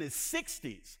man in his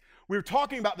 60s. We were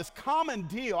talking about this common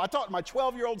deal. I talked to my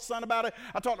 12-year-old son about it.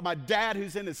 I talked to my dad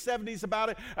who's in his 70s about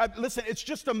it. Listen, it's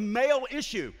just a male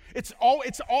issue. It's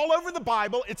all over the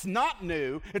Bible. It's not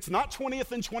new. It's not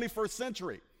 20th and 21st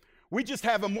century. We just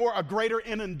have a greater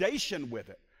inundation with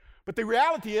it. But the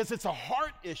reality is it's a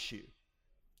heart issue.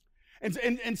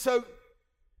 And so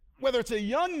whether it's a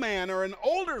young man or an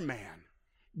older man,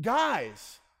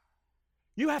 guys,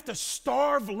 you have to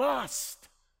starve lust.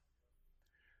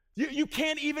 You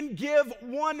can't even give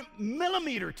 1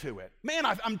 millimeter to it. Man,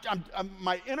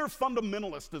 my inner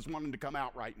fundamentalist is wanting to come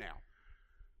out right now.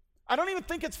 I don't even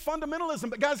think it's fundamentalism,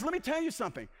 but guys, let me tell you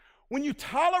something. When you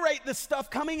tolerate this stuff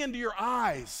coming into your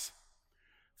eyes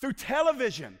through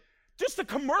television, just the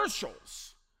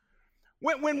commercials,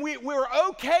 when we're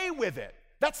okay with it,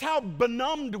 that's how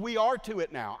benumbed we are to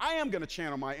it now. I am going to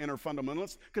channel my inner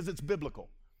fundamentalist because it's biblical.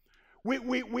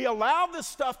 We allow this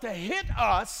stuff to hit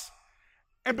us.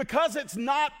 And because it's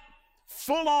not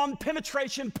full-on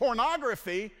penetration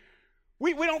pornography,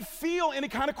 we don't feel any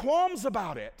kind of qualms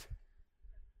about it.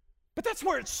 But that's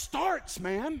where it starts,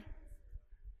 man.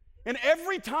 And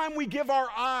every time we give our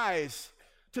eyes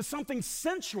to something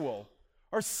sensual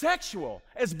or sexual,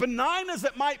 as benign as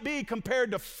it might be compared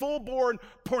to full-born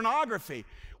pornography,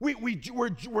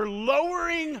 we're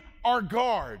lowering our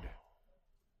guard.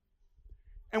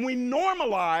 And we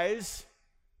normalize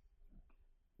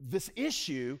this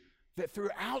issue that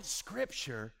throughout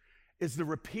Scripture is the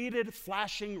repeated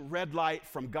flashing red light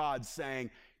from God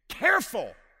saying,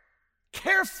 careful,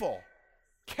 careful,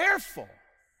 careful.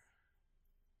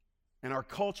 And our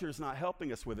culture is not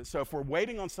helping us with it. So if we're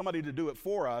waiting on somebody to do it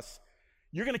for us,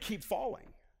 you're going to keep falling.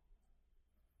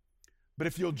 But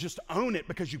if you'll just own it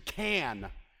because you can,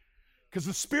 because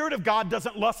the Spirit of God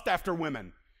doesn't lust after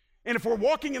women. And if we're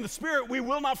walking in the Spirit, we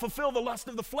will not fulfill the lust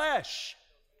of the flesh.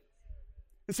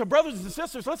 And so, brothers and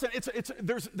sisters, listen,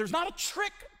 there's not a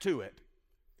trick to it.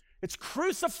 It's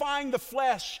crucifying the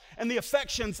flesh and the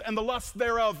affections and the lust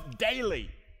thereof daily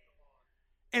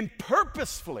and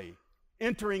purposefully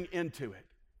entering into it.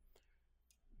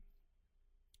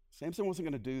 Samson wasn't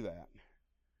going to do that.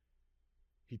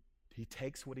 He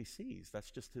takes what he sees.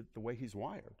 That's just the way he's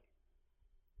wired.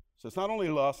 So it's not only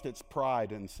lust, it's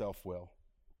pride and self-will.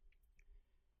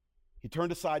 He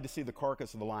turned aside to see the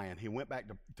carcass of the lion. He went back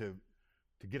to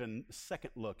get a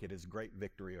second look at his great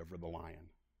victory over the lion.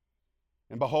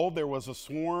 And behold, there was a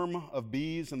swarm of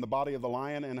bees in the body of the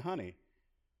lion and honey.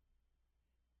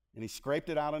 And he scraped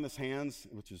it out in his hands,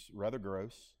 which is rather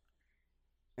gross,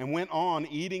 and went on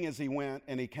eating as he went.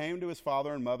 And he came to his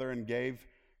father and mother and gave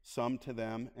some to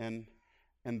them, and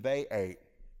they ate.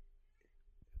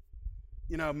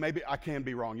 You know, maybe I can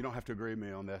be wrong. You don't have to agree with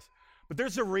me on this. But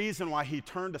there's a reason why he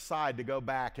turned aside to go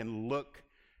back and look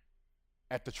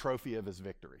at the trophy of his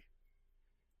victory.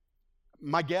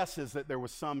 My guess is that there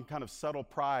was some kind of subtle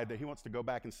pride that he wants to go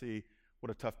back and see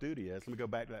what a tough dude he is. Let me go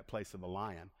back to that place of the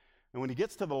lion. And when he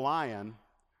gets to the lion,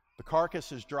 the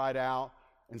carcass is dried out,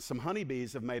 and some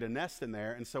honeybees have made a nest in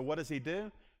there. And so what does he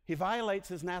do? He violates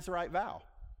his Nazirite vow.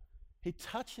 He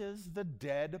touches the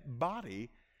dead body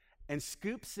and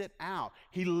scoops it out.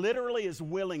 He literally is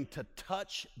willing to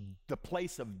touch the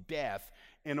place of death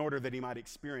in order that he might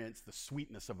experience the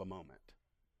sweetness of a moment.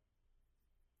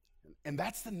 And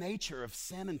that's the nature of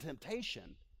sin and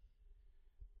temptation.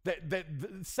 That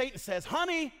Satan says,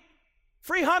 honey,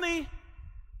 free honey,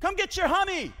 come get your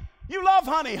honey. You love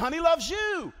honey. Honey loves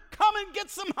you. Come and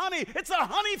get some honey. It's a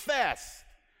honey fest.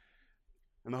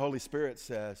 And the Holy Spirit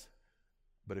says,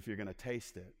 But if you're going to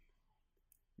taste it,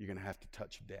 you're going to have to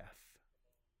touch death.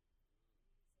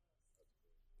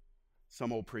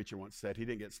 Some old preacher once said he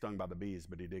didn't get stung by the bees,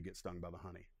 but he did get stung by the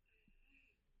honey.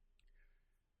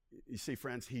 You see,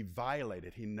 friends, he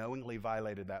knowingly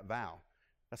violated that vow.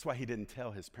 That's why he didn't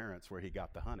tell his parents where he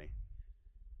got the honey.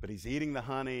 But he's eating the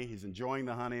honey, he's enjoying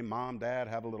the honey. Mom, Dad,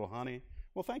 have a little honey.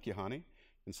 Well, thank you, honey.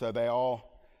 And so they all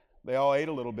ate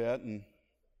a little bit, and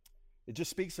it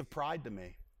just speaks of pride to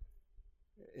me.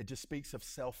 It just speaks of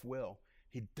self-will.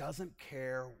 He doesn't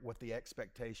care what the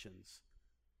expectations,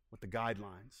 what the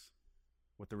guidelines,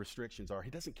 what the restrictions are.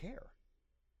 He doesn't care.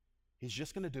 He's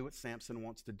just going to do what Samson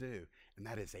wants to do, and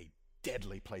that is a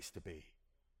deadly place to be.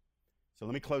 So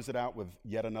let me close it out with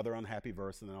yet another unhappy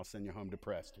verse, and then I'll send you home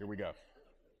depressed. Here we go.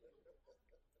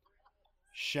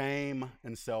 Shame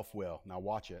and self-will. Now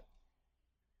watch it.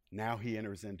 Now he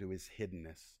enters into his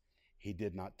hiddenness. He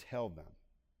did not tell them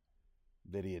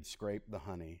that he had scraped the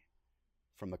honey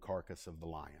from the carcass of the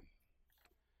lion.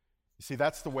 You see,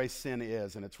 that's the way sin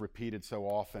is, and it's repeated so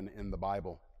often in the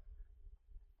Bible.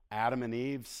 Adam and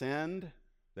Eve sinned.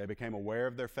 They became aware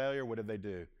of their failure. What did they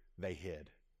do? They hid.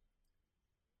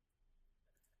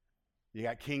 You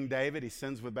got King David. He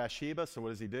sins with Bathsheba, so what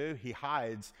does he do? He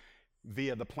hides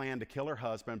via the plan to kill her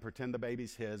husband, pretend the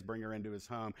baby's his, bring her into his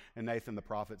home, and Nathan the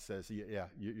prophet says, yeah,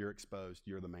 you're exposed.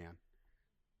 You're the man.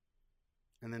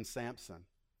 And then Samson.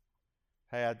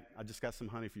 Hey, I just got some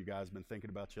honey for you guys. Been thinking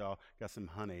about y'all. Got some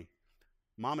honey.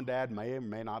 Mom and Dad may or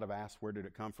may not have asked where did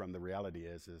it come from. The reality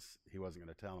is he wasn't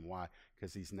going to tell them. Why?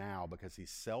 Because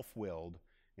he's self-willed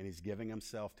and he's giving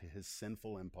himself to his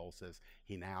sinful impulses.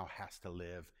 He now has to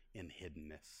live in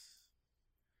hiddenness.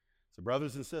 So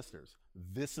brothers and sisters,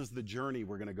 this is the journey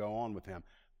we're going to go on with him.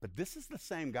 But this is the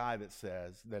same guy that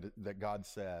says, that God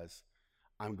says,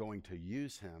 I'm going to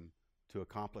use him to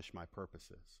accomplish my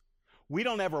purposes. We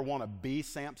don't ever want to be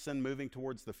Samson moving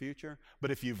towards the future,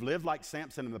 but if you've lived like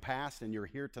Samson in the past and you're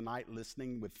here tonight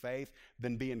listening with faith,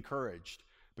 then be encouraged,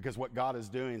 because what God is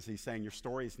doing is he's saying your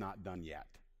story's not done yet.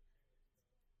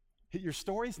 Your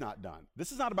story's not done.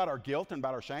 This is not about our guilt and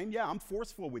about our shame. Yeah, I'm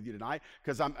forceful with you tonight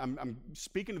because I'm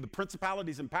speaking to the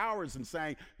principalities and powers and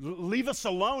saying, leave us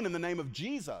alone in the name of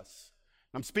Jesus.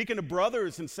 I'm speaking to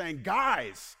brothers and saying,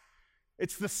 guys,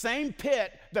 it's the same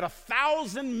pit that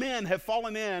 1,000 men have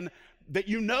fallen in that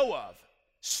you know of.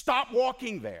 Stop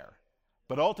walking there.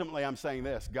 But ultimately, I'm saying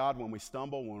this, God, when we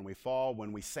stumble, when we fall,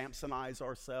 when we Samsonize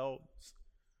ourselves,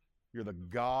 you're the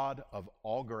God of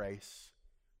all grace,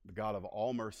 the God of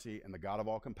all mercy, and the God of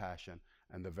all compassion.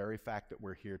 And the very fact that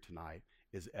we're here tonight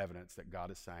is evidence that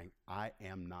God is saying, I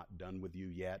am not done with you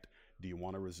yet. Do you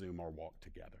want to resume our walk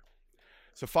together?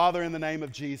 So, Father, in the name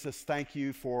of Jesus, thank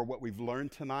you for what we've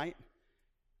learned tonight.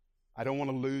 I don't want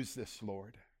to lose this,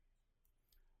 Lord.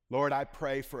 Lord, I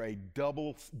pray for a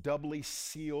doubly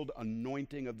sealed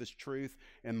anointing of this truth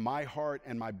in my heart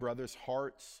and my brothers'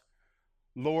 hearts.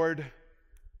 Lord,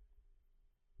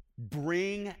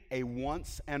 bring a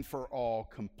once and for all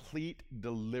complete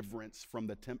deliverance from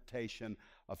the temptation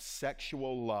of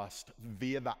sexual lust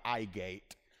via the eye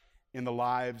gate in the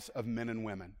lives of men and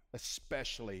women,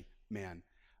 especially men.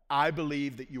 I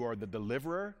believe that you are the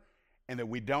deliverer and that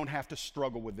we don't have to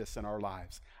struggle with this in our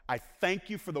lives. I thank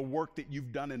you for the work that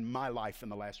you've done in my life in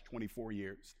the last 24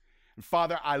 years. And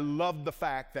Father, I love the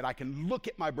fact that I can look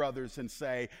at my brothers and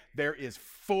say, there is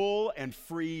full and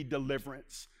free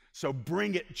deliverance. So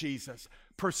bring it, Jesus.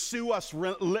 Pursue us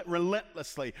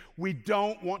relentlessly. We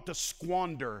don't want to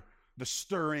squander the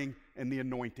stirring and the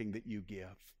anointing that you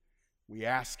give. We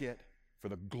ask it for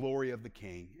the glory of the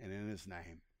King, and in his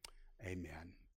name, amen.